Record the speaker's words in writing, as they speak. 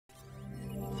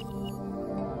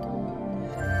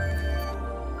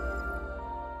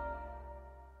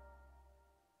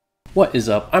What is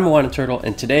up? I'm Waltham Turtle,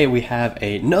 and today we have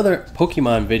another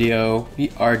Pokemon video.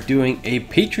 We are doing a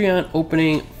Patreon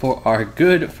opening for our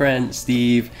good friend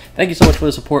Steve. Thank you so much for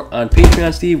the support on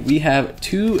Patreon, Steve. We have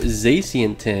two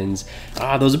Zacian Tins.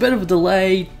 There was a bit of a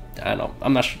delay. I don't know,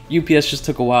 I'm not sure. UPS just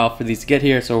took a while for these to get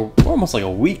here, so we're almost like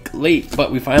a week late, but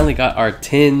we finally got our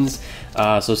tins.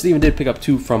 So Steven did pick up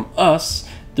two from us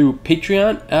through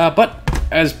Patreon, but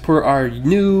as per our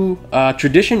new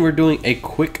tradition, we're doing a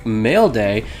quick mail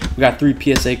day. We got 3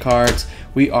 PSA cards.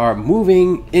 We are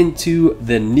moving into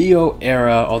the Neo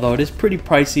era, although it is pretty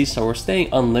pricey, so we're staying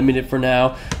unlimited for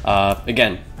now.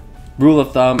 Again, rule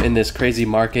of thumb in this crazy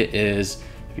market is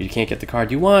if you can't get the card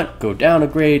you want, go down a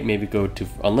grade, maybe go to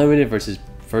unlimited versus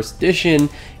first edition,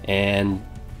 and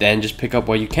then just pick up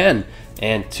what you can.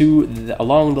 And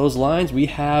along those lines, we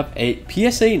have a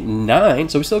PSA 9,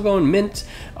 so we're still going mint,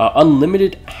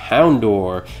 unlimited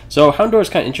Houndour. So Houndour is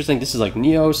kind of interesting. This is like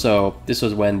Neo, so this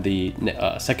was when the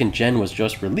second gen was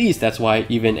just released. That's why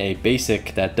even a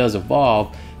basic that does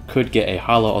evolve could get a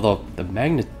holo, although the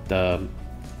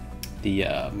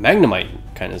Magnemite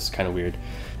is kind of weird.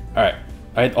 All right,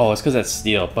 oh, it's because that's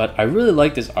steel, but I really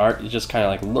like this art. It's just kind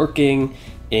of like lurking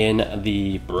in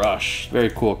the brush. Very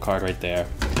cool card right there.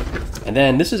 And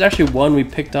then this is actually one we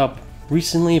picked up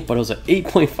recently, but it was an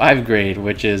 8.5 grade,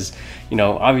 which is, you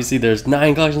know, obviously there's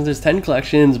 9 collections, there's 10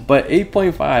 collections, but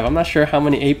 8.5, I'm not sure how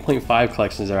many 8.5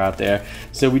 collections are out there.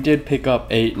 So we did pick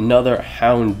up another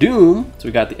Houndoom. So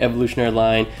we got the evolutionary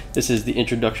line. This is the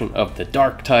introduction of the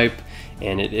dark type,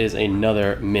 and it is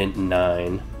another mint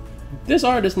 9. This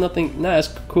art is not as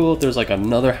cool. There's like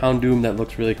another Houndoom that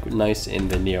looks really nice in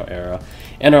the Neo era.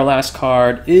 And our last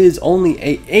card is only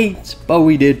a 8, but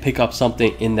we did pick up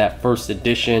something in that first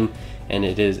edition, and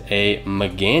it is a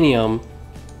Meganium.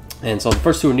 And so the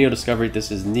first two are Neo Discovery. This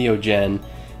is Neo Gen,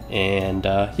 and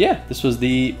yeah, this was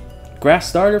the grass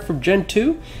starter from Gen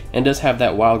 2, and does have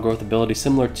that wild growth ability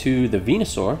similar to the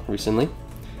Venusaur recently.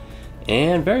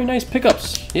 And very nice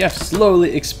pickups. Yeah,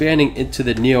 slowly expanding into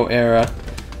the Neo era.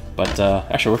 But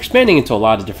actually, we're expanding into a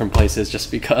lot of different places just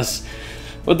because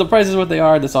with the prices what they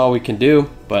are, that's all we can do.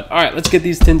 But all right, let's get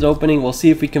these tins opening. We'll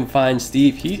see if we can find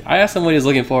Steve. I asked him what he was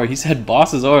looking for. He said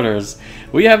boss's orders.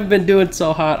 We haven't been doing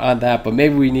so hot on that, but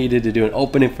maybe we needed to do an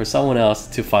opening for someone else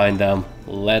to find them.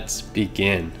 Let's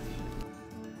begin.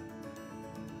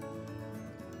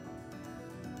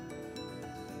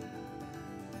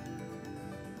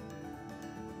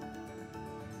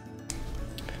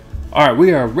 Alright,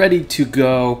 we are ready to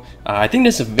go. I think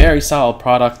this is a very solid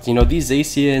product. You know, these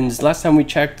Zacians, last time we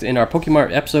checked in our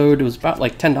Pokemon episode, it was about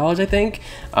like $10, I think.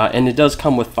 And it does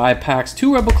come with 5 packs,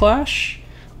 2 Rebel Clash.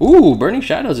 Ooh, Burning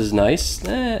Shadows is nice.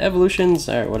 Evolutions,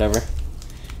 alright, whatever.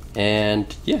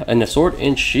 And yeah, and a Sword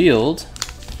and Shield.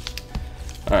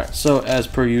 Alright, so as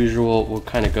per usual, we'll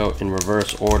kind of go in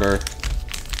reverse order.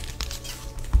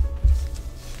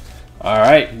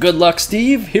 Alright, good luck,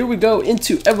 Steve. Here we go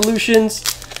into Evolutions.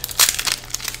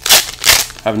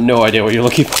 I have no idea what you're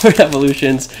looking for in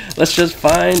evolutions. Let's just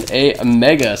find a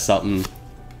mega something.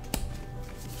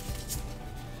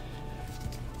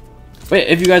 Wait,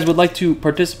 if you guys would like to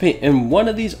participate in one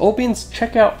of these openings,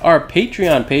 check out our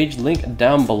Patreon page, link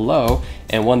down below.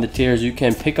 And one of the tiers, you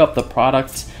can pick up the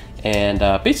product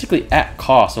and basically at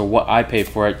cost, or what I pay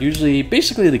for it. Usually,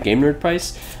 basically the GAMENERDZ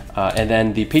price. And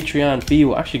then the Patreon fee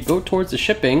will actually go towards the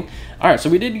shipping. Alright,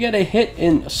 so we did get a hit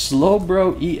in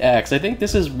Slowbro EX. I think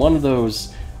this is one of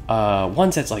those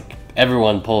ones that's like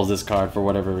everyone pulls this card for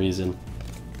whatever reason.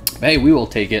 But hey, we will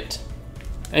take it.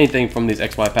 Anything from these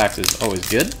XY packs is always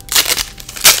good.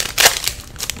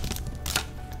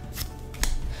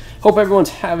 Hope everyone's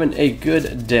having a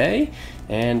good day.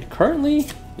 And currently,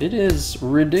 it is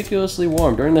ridiculously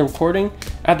warm. During the recording,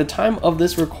 at the time of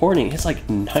this recording, it's like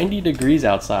 90 degrees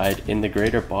outside in the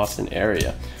greater Boston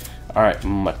area. All right,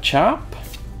 Machop.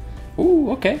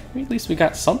 Ooh, okay. At least we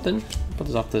got something. Put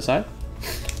this off to the side.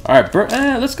 All right,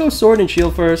 let's go Sword and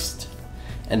Shield first,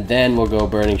 and then we'll go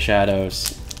Burning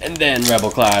Shadows, and then Rebel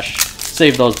Clash.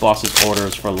 Save those boss's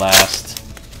orders for last.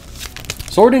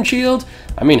 Sword and Shield.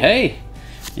 I mean, hey,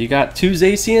 you got 2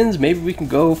 Zacians. Maybe we can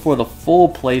go for the full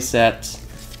play set.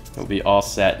 We'll be all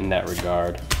set in that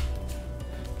regard.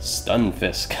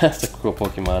 Stunfisk. That's a cool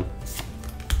Pokemon.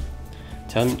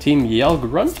 Team Yell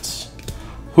Grunt,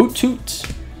 Hoot Toot,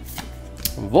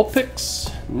 Vulpix,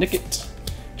 Nickit,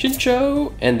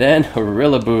 Chincho, and then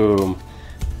Rillaboom.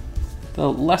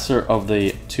 The lesser of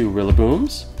the 2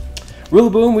 Rillabooms.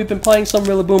 Rillaboom, we've been playing some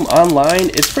Rillaboom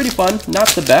online. It's pretty fun, not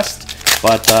the best,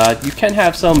 but you can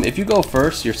have some, if you go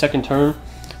first, your second turn,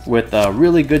 with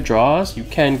really good draws, you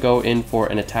can go in for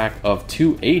an attack of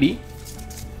 280.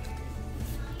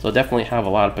 So definitely have a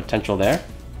lot of potential there.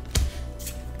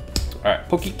 Alright,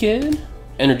 Pokekid,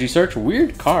 Energy Search,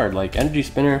 weird card, like Energy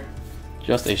Spinner,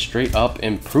 just a straight up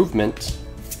improvement.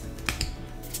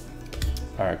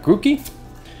 Alright, Grookey,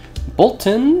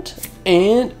 Bolton,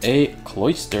 and a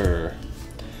Cloyster.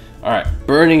 Alright,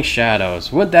 Burning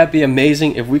Shadows. Wouldn't that be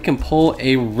amazing if we can pull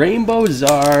a Rainbow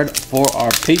Zard for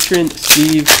our patron,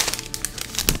 Steve?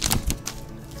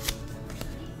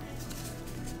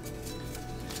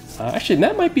 Actually,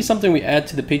 that might be something we add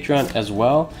to the Patreon as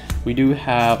well. We do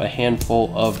have a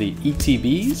handful of the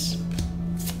ETBs.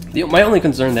 My only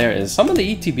concern there is some of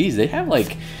the ETBs, they have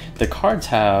like, the cards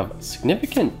have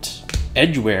significant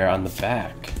edge wear on the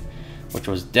back, which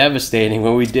was devastating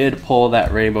when we did pull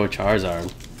that Rainbow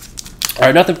Charizard.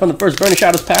 Alright, nothing from the first Burning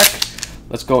Shadows pack.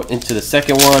 Let's go into the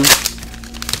second one.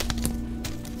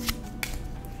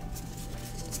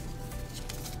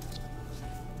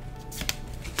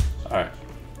 Alright,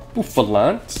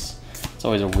 Bouffalant. It's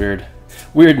always a weird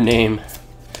name.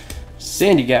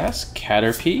 Sandygast,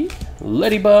 Caterpie,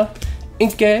 Ladybug,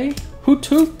 Inkay, Hoot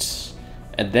Hoot,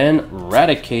 and then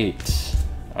Raticate.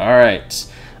 Alright.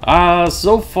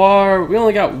 So far, we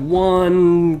only got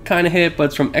one kind of hit, but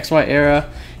it's from XY Era.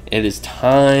 It is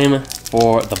time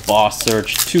for the boss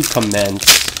search to commence.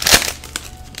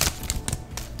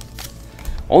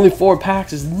 Only 4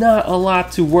 packs is not a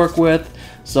lot to work with,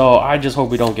 so I just hope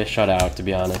we don't get shut out, to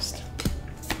be honest.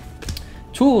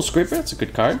 Tool Scraper, that's a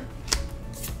good card.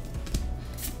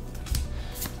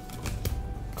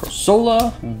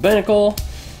 Corsola, Binacle,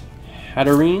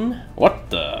 Hatterene. What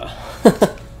the?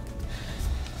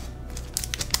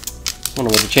 Wonder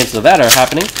what the chances of that are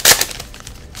happening.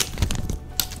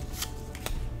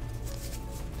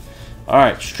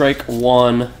 Alright, strike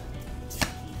 1.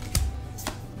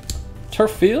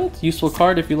 Turf Field, useful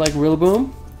card if you like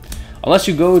Rillaboom. Unless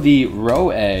you go the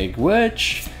Roeg,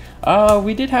 which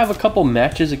we did have a couple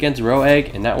matches against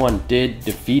Roeg, and that one did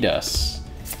defeat us.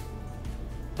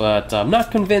 But I'm not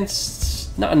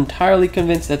convinced, not entirely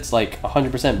convinced that's like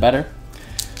 100% better.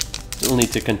 We'll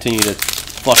need to continue to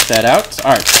flush that out.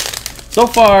 Alright, so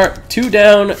far, 2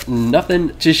 down,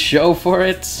 nothing to show for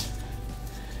it.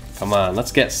 Come on,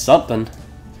 let's get something.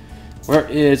 Where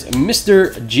is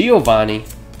Mr. Giovanni?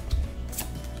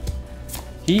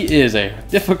 He is a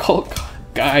difficult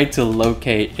guy to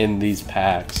locate in these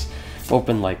packs.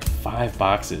 Opened like 5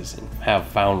 boxes and have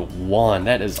found 1.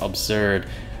 That is absurd.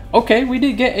 Okay, we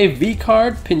did get a V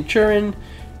card, Pinchurin,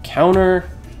 counter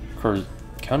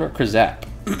Krzap.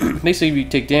 Basically, you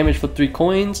take damage, flip 3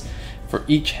 coins. For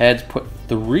each head, put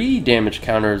 3 damage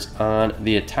counters on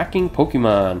the attacking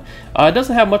Pokemon. It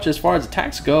doesn't have much as far as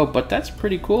attacks go, but that's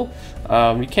pretty cool.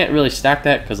 You can't really stack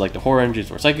that because like the Horror Engines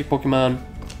or Psychic Pokemon,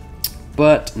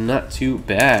 but not too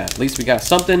bad. At least we got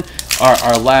something.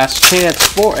 Our last chance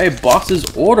for a box's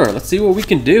order. Let's see what we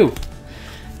can do.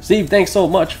 Steve, thanks so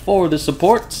much for the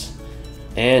support.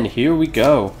 And here we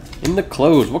go. In the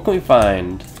close, what can we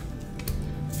find?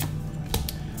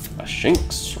 A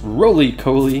Shinx,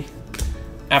 Roly-Coly,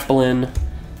 Applin,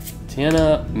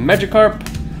 Tiana, Magikarp,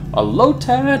 a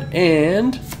Lotad,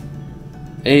 and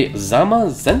a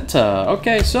Zamazenta.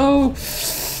 Okay, so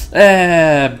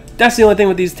that's the only thing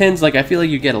with these tins. Like, I feel like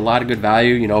you get a lot of good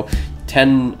value, you know,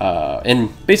 10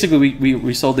 and basically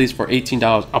we sold these for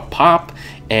 $18 a pop,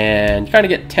 and you kind of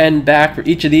get 10 back for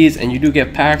each of these, and you do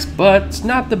get packs, but it's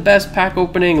not the best pack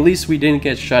opening. At least we didn't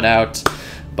get shut out.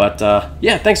 But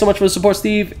yeah, thanks so much for the support,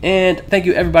 Steve, and thank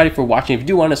you everybody for watching. If you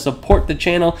do want to support the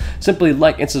channel, simply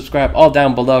like and subscribe all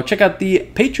down below. Check out the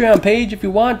Patreon page if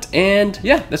you want, and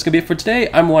yeah, that's gonna be it for today.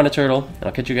 I'm Turtle, and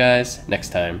I'll catch you guys next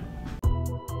time.